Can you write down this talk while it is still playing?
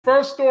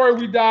First story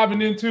we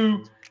diving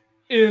into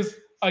is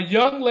a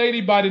young lady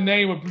by the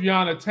name of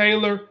Breonna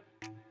Taylor.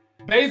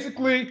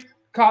 Basically,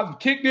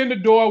 kicked in the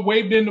door,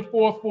 waved in the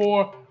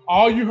 4-4.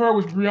 All you heard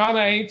was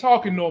Breonna ain't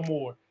talking no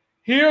more.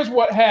 Here's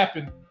what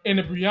happened in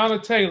the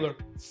Breonna Taylor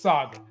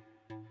saga.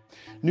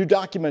 New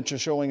documents are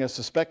showing a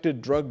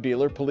suspected drug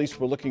dealer police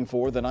were looking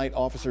for the night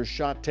officers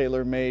shot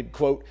Taylor made,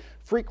 quote,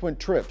 frequent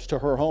trips to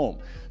her home.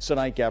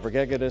 Tonight,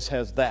 Gabregegadis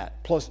has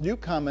that, plus new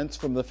comments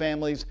from the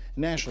family's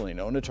nationally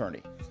known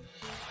attorney.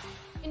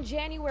 In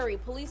January,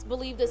 police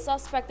believed the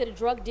suspected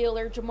drug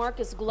dealer,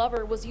 Jamarcus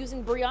Glover, was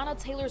using Breonna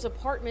Taylor's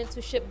apartment to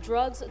ship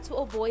drugs to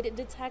avoid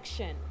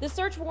detection. The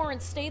search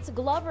warrant states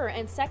Glover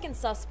and second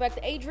suspect,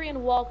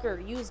 Adrian Walker,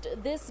 used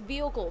this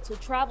vehicle to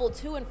travel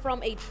to and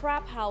from a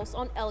trap house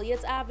on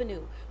Elliott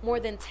Avenue, more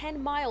than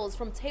 10 miles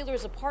from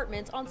Taylor's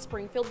apartment on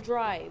Springfield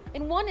Drive.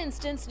 In one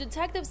instance,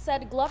 detectives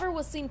said Glover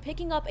was seen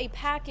picking up a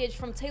package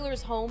from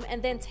Taylor's home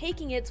and then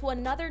taking it to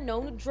another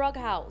known drug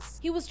house.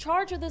 He was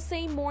charged the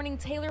same morning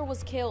Taylor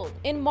was killed.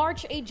 In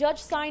March, a judge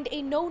signed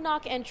a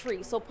no-knock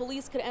entry so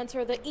police could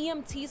enter the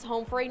EMT's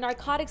home for a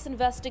narcotics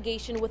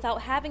investigation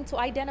without having to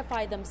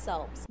identify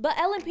themselves. But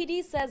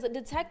LMPD says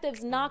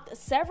detectives knocked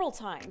several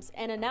times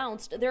and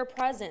announced their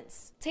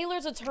presence.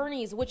 Taylor's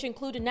attorneys, which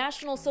include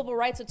National Civil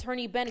Rights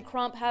Attorney Ben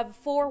Crump, have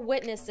 4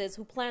 witnesses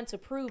who plan to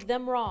prove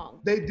them wrong.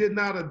 They did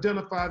not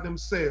identify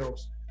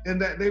themselves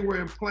and that they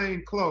were in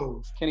plain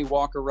clothes. Kenny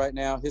Walker right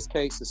now, his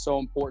case is so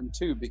important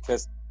too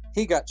because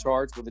he got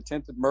charged with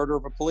attempted murder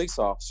of a police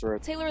officer.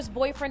 Taylor's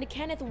boyfriend,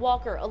 Kenneth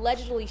Walker,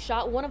 allegedly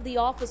shot one of the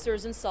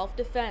officers in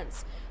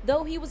self-defense.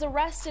 Though he was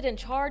arrested and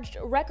charged,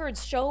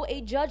 records show a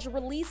judge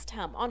released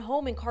him on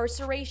home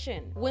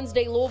incarceration.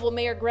 Wednesday, Louisville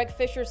Mayor Greg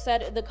Fisher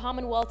said the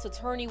Commonwealth's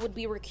attorney would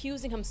be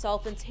recusing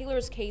himself in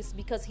Taylor's case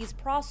because he's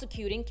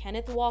prosecuting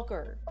Kenneth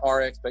Walker.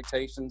 Our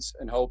expectations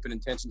and hope and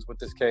intentions with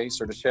this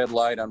case are to shed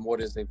light on what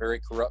is a very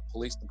corrupt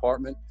police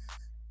department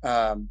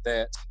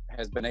that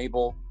has been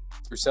able,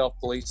 through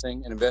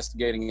self-policing and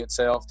investigating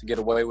itself, to get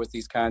away with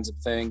these kinds of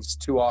things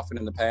too often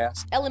in the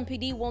past.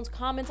 LMPD won't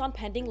comment on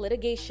pending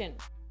litigation.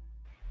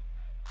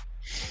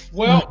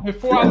 Well,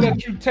 before I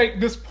let you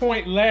take this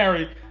point,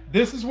 Larry,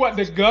 this is what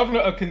the governor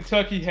of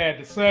Kentucky had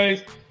to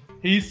say.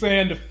 He's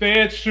saying the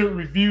feds should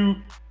review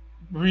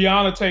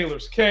Breonna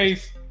Taylor's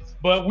case,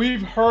 but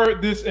we've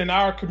heard this in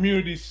our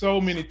community so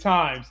many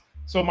times.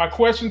 So my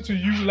question to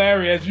you,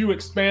 Larry, as you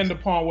expand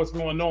upon what's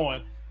going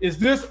on, is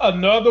this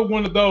another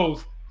one of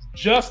those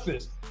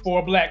justice for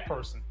a black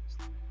person?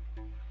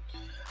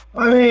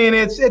 I mean,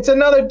 it's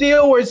another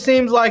deal where it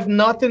seems like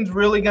nothing's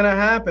really gonna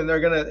happen.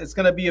 It's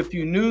gonna be a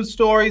few news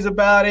stories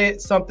about it.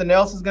 Something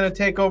else is gonna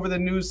take over the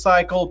news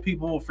cycle.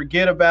 People will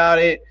forget about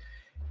it,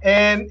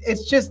 and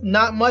it's just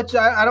not much.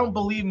 I don't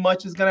believe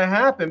much is gonna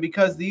happen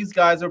because these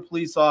guys are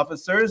police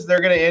officers.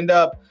 They're gonna end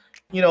up,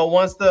 you know,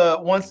 once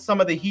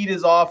some of the heat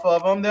is off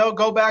of them, they'll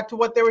go back to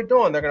what they were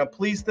doing. They're gonna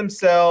police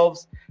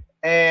themselves,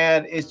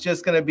 and it's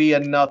just gonna be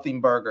a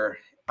nothing burger.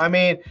 I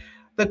mean,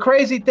 the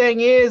crazy thing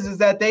is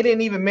that they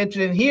didn't even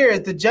mention in here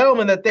is the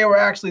gentleman that they were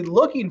actually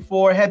looking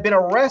for had been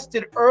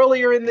arrested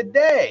earlier in the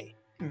day.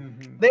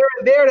 Mm-hmm. They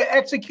were there to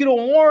execute a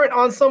warrant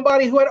on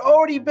somebody who had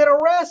already been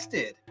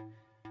arrested.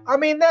 I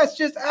mean, that's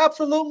just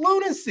absolute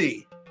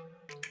lunacy.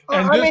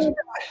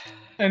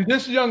 And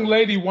this young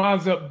lady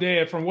winds up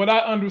dead. From what I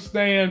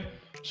understand,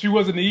 she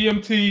was an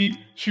EMT.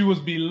 She was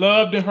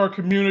beloved in her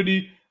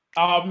community.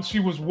 She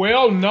was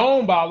well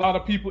known by a lot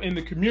of people in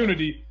the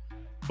community.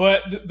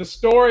 But the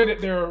story that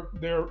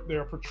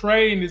they're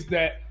portraying is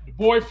that the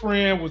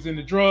boyfriend was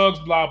into drugs,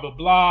 blah, blah,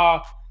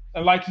 blah.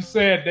 And like you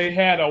said, they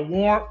had a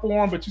warrant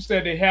for him, but you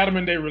said they had him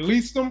and they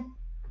released him.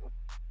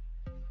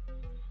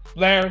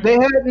 Larry? They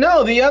had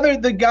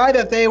the guy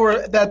that they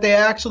were there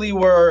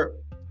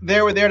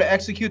to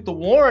execute the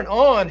warrant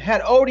on had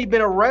already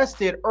been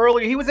arrested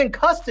earlier. He was in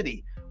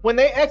custody. When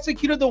they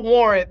executed the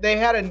warrant, they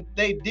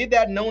did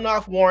that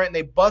no-knock warrant and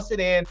they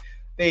busted in.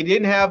 They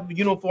didn't have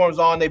uniforms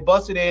on. They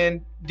busted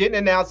in, didn't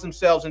announce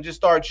themselves, and just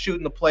started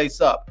shooting the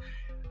place up.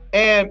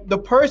 And the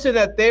person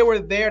that they were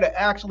there to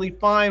actually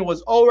find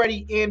was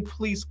already in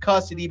police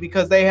custody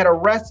because they had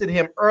arrested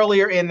him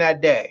earlier in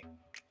that day.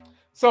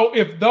 So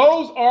if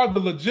those are the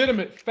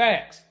legitimate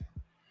facts,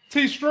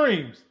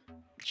 T-Streams,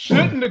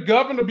 shouldn't the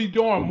governor be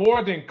doing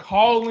more than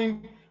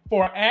calling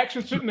for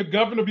action? Shouldn't the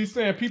governor be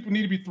saying people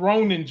need to be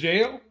thrown in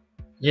jail?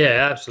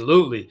 Yeah,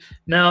 absolutely.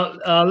 Now,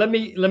 let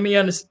me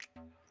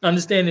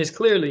understand this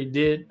clearly.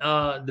 Did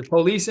the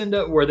police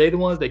were they the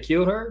ones that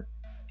killed her?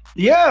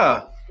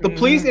 Yeah, the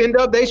police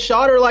they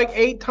shot her like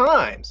 8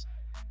 times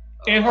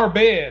in her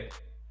bed.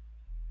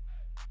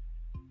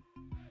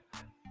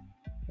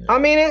 I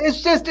mean,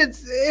 it's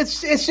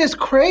just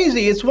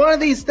crazy. It's one of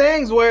these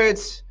things where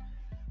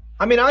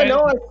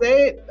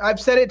I've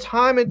said it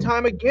time and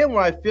time again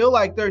where I feel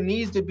like there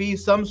needs to be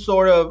some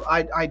sort of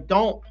I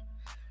don't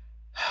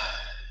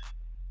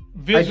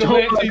want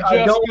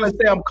to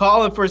say I'm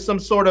calling for some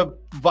sort of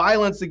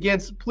violence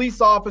against police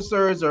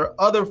officers or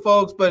other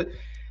folks, but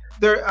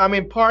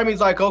part of me is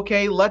like,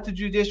 okay, let the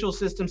judicial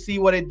system see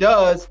what it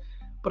does.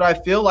 but I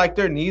feel like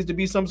there needs to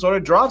be some sort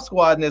of drop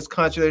squad in this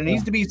country. There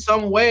needs to be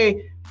some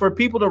way for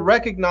people to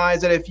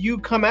recognize that if you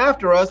come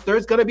after us,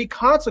 there's going to be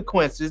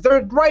consequences.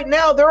 Right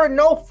now, there are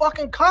no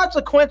fucking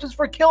consequences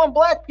for killing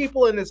black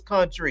people in this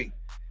country.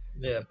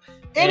 Yeah.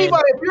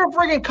 Anybody, if you're a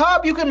freaking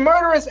cop, you can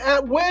murder us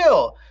at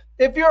will.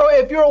 If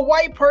you're a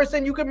white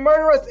person, you can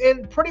murder us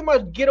and pretty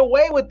much get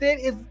away with it.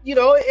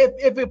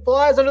 If it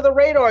flies under the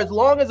radar, as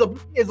long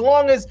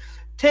as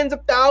tens of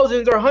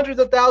thousands or hundreds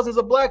of thousands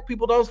of black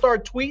people don't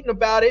start tweeting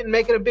about it and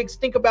making a big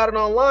stink about it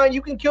online,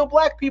 you can kill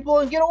black people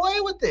and get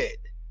away with it.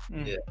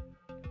 Yeah.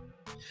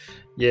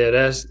 Yeah,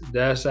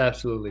 that's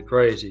absolutely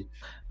crazy.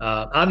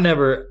 I've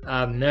never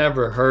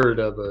heard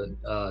of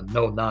a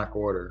no knock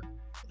order.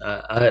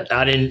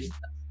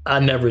 I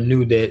never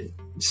knew that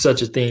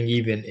such a thing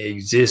even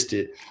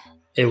existed.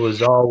 It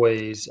was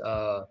always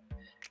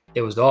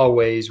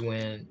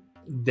when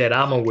that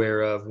I'm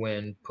aware of,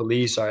 when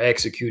police are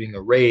executing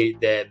a raid,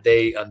 that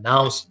they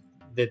announce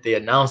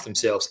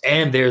themselves,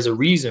 and there's a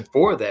reason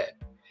for that,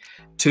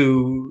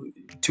 to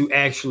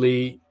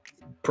actually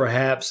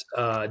perhaps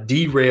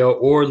derail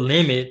or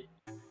limit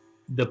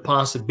the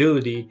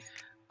possibility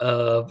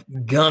of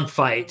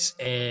gunfights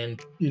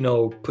and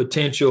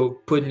potential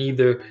putting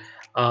either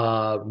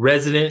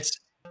residents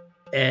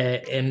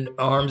in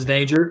arms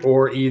danger,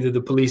 or either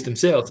the police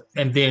themselves.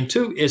 And then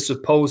too,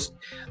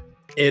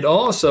 it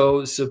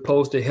also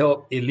supposed to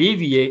help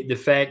alleviate the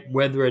fact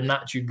whether or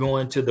not you're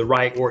going to the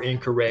right or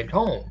incorrect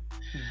home.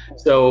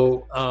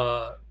 So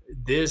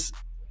this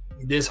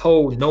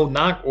whole no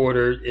knock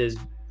order is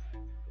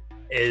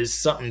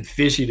something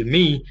fishy to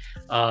me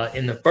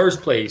in the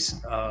first place.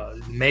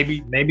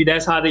 Maybe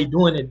that's how they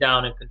doing it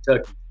down in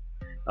Kentucky.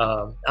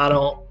 I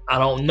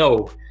don't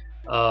know,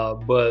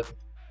 but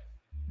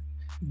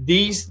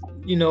these,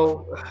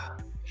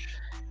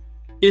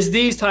 it's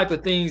these type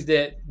of things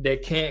that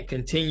can't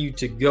continue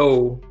to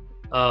go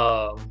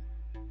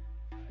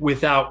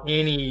without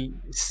any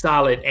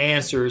solid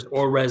answers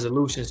or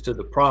resolutions to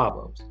the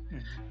problems.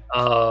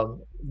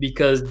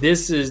 Because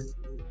this is,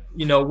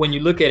 when you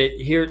look at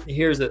it,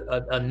 here's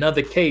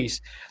another case.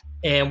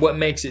 And what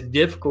makes it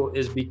difficult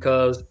is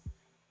because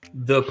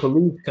the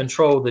police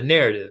control the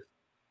narrative.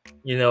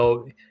 They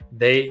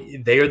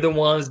are the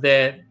ones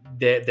that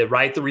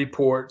write the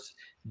reports.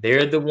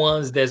 They're the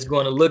ones that's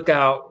going to look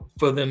out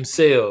for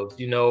themselves.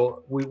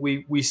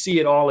 We see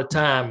it all the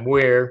time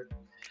where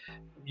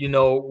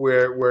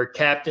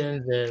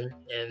captains and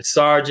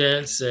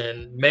sergeants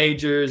and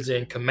majors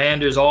and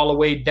commanders all the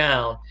way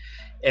down,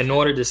 in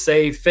order to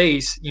save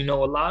face, a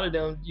lot of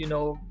them,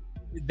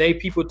 they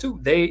people too,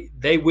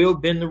 they will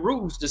bend the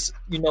rules to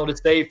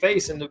save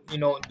face and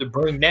to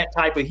bring that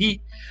type of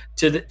heat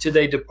to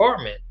their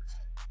department.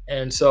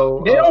 And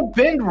so they don't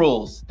bend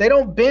rules. They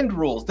don't bend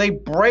rules. They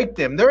break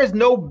them. There is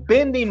no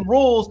bending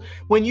rules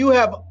when you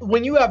have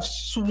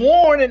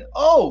sworn an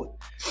oath.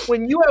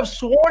 When you have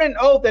sworn an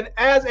oath, and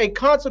as a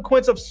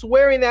consequence of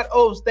swearing that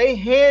oath, they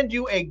hand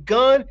you a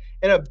gun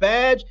and a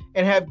badge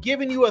and have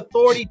given you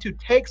authority to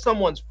take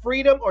someone's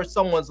freedom or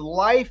someone's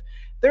life.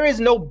 There is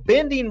no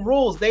bending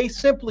rules. They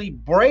simply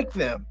break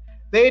them.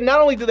 They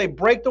not only do they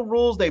break the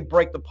rules, they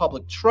break the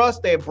public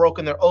trust. They have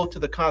broken their oath to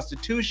the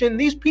Constitution.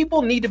 These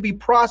people need to be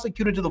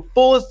prosecuted to the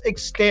fullest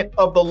extent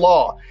of the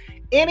law.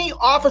 Any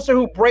officer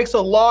who breaks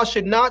a law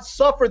should not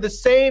suffer the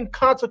same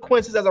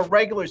consequences as a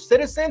regular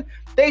citizen.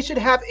 They should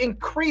have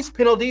increased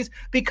penalties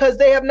because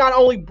they have not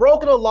only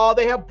broken a law,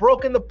 they have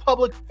broken the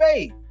public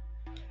faith.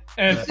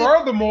 And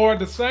furthermore,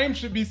 the same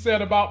should be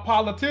said about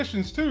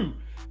politicians too,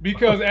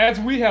 because as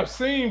we have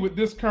seen with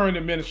this current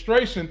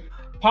administration,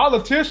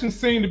 politicians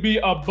seem to be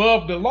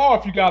above the law.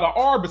 If you got an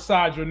R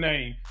beside your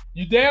name,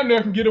 you damn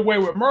near can get away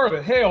with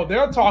murder. Hell,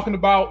 they're talking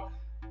about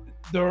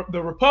the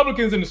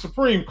Republicans in the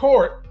Supreme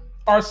Court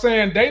are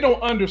saying they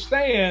don't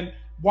understand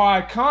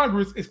why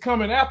Congress is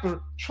coming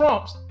after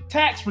Trump's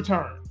tax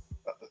return.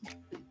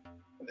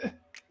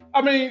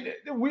 I mean,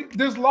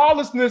 this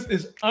lawlessness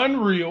is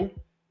unreal.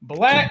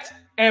 Blacks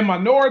and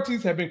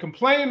minorities have been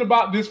complaining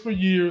about this for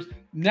years.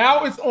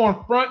 Now it's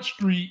on Front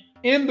Street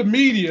in the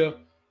media,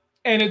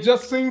 and it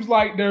just seems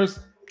like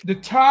the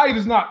tide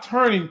is not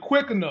turning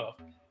quick enough.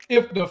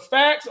 If the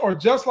facts are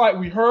just like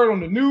we heard on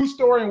the news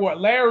story and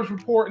what Larry's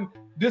reporting,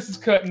 this is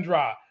cut and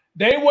dry.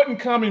 They wasn't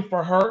coming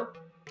for her.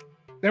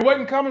 They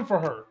wasn't coming for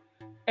her.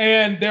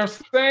 And they're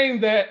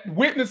saying that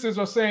witnesses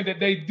are saying that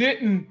they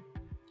didn't,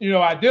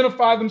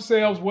 identify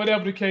themselves,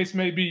 whatever the case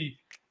may be.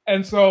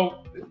 And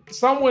so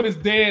someone is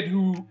dead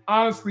who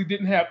honestly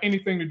didn't have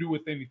anything to do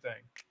with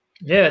anything.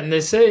 Yeah, and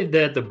they say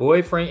that the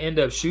boyfriend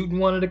ended up shooting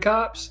one of the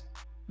cops.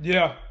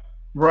 Yeah.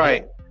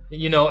 Right.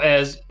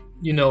 As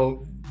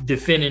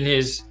defending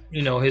his,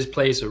 his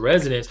place of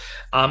residence.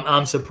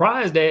 I'm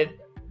surprised that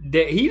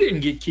he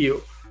didn't get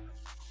killed.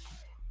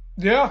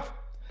 Yeah.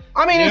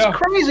 I mean, it's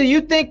crazy.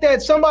 You think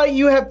that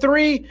you have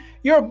three,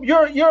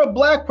 you're a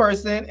black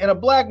person in a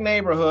black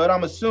neighborhood,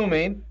 I'm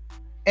assuming,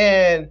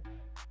 and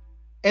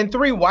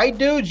three white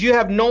dudes, you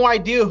have no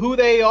idea who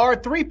they are.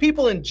 Three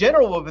people in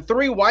general, but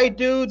three white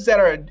dudes that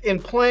are in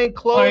plain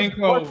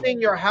clothes, in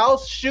your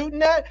house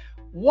shooting at.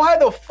 why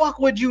the fuck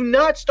would you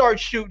not start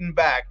shooting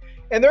back?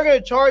 And they're going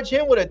to charge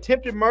him with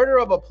attempted murder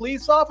of a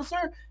police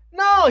officer?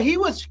 No,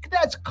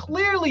 that's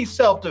clearly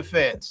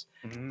self-defense.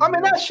 I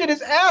mean, that shit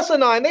is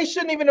asinine. They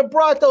shouldn't even have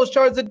brought those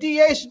charges. The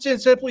DA should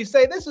just simply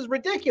say, this is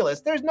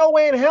ridiculous. There's no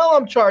way in hell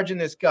I'm charging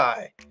this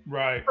guy.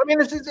 Right. I mean,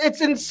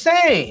 it's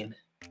insane.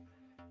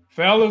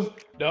 Fellas,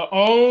 the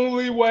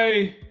only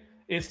way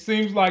it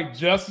seems like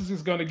justice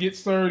is going to get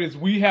served is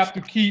we have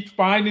to keep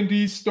finding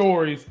these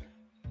stories,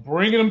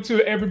 bringing them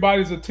to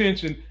everybody's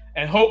attention,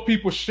 and hope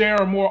people share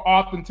them more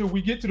often until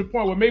we get to the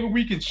point where maybe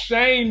we can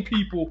shame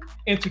people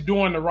into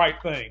doing the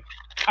right thing.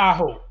 I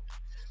hope.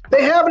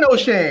 They have no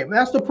shame.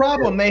 That's the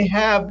problem. They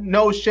have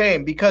no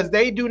shame because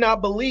they do not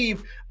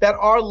believe that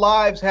our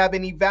lives have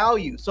any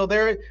value. So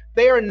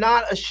they are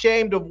not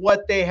ashamed of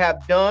what they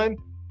have done,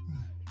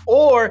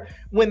 or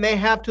when they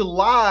have to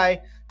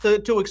lie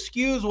to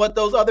excuse what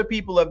those other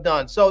people have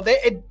done. So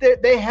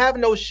they have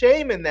no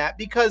shame in that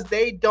because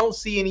they don't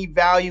see any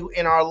value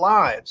in our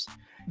lives.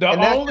 The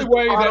only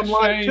way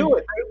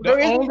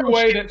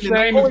that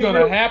shame is going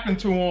to happen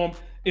to them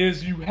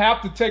is you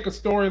have to take a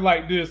story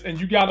like this and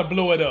you got to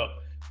blow it up.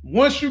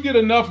 Once you get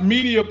enough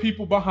media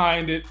people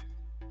behind it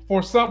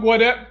for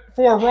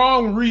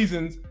wrong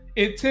reasons,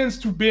 it tends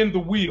to bend the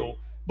wheel.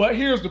 But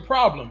here's the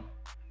problem.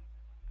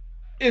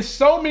 It's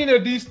so many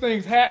of these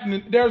things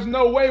happening, there's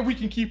no way we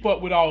can keep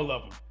up with all of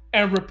them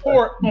and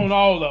report on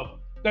all of them.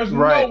 There's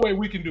no way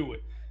we can do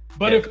it.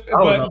 But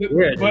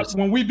but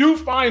when we do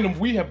find them,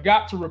 we have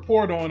got to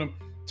report on them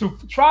to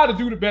try to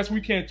do the best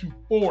we can to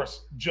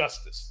force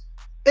justice.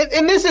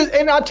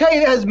 And I'll tell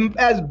you,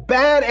 as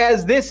bad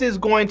as this is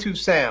going to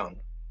sound,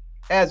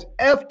 as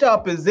effed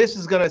up as this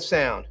is going to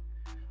sound,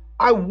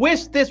 I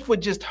wish this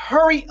would just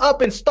hurry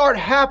up and start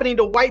happening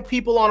to white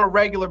people on a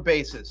regular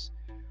basis.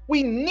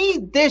 We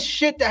need this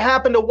shit to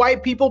happen to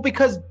white people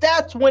because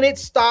that's when it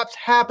stops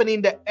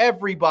happening to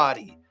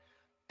everybody.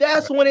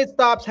 That's when it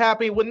stops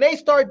happening. When they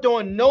start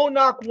doing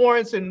no-knock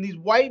warrants in these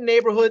white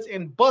neighborhoods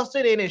and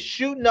busting in and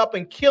shooting up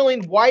and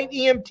killing white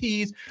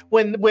EMTs,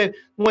 when the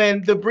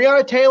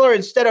Breonna Taylor,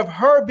 instead of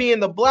her being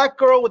the black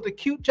girl with the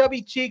cute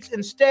chubby cheeks,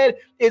 instead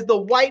is the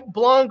white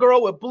blonde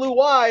girl with blue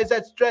eyes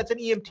that's an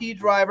EMT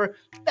driver.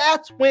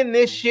 That's when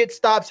this shit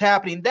stops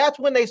happening. That's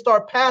when they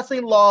start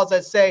passing laws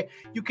that say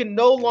you can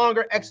no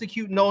longer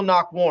execute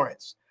no-knock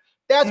warrants.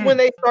 That's when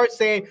they start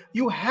saying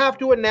you have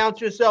to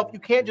announce yourself. You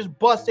can't just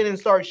bust in and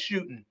start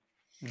shooting.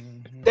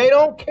 They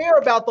don't care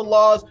about the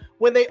laws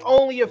when they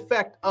only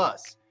affect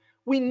us.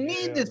 We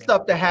need this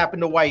stuff to happen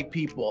to white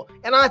people.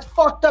 And I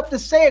fucked up to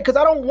say it because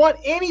I don't want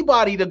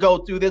anybody to go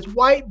through this.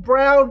 White,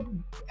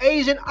 brown,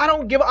 Asian, I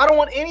don't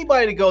want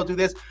anybody to go through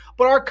this.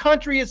 But our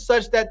country is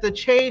such that the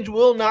change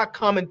will not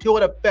come until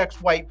it affects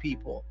white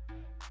people.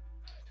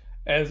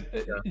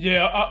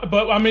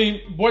 But I mean,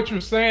 what you're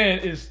saying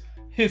is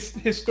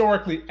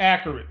historically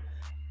accurate.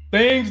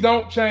 Things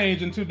don't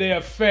change until they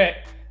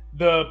affect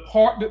the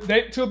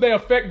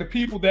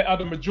people that are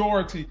the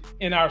majority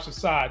in our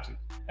society,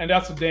 and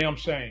that's a damn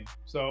shame.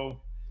 So,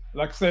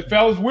 like I said,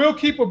 fellas, we'll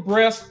keep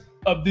abreast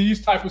of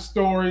these type of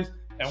stories,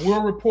 and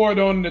we'll report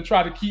on them to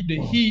try to keep the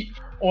heat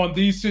on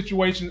these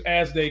situations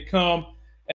as they come.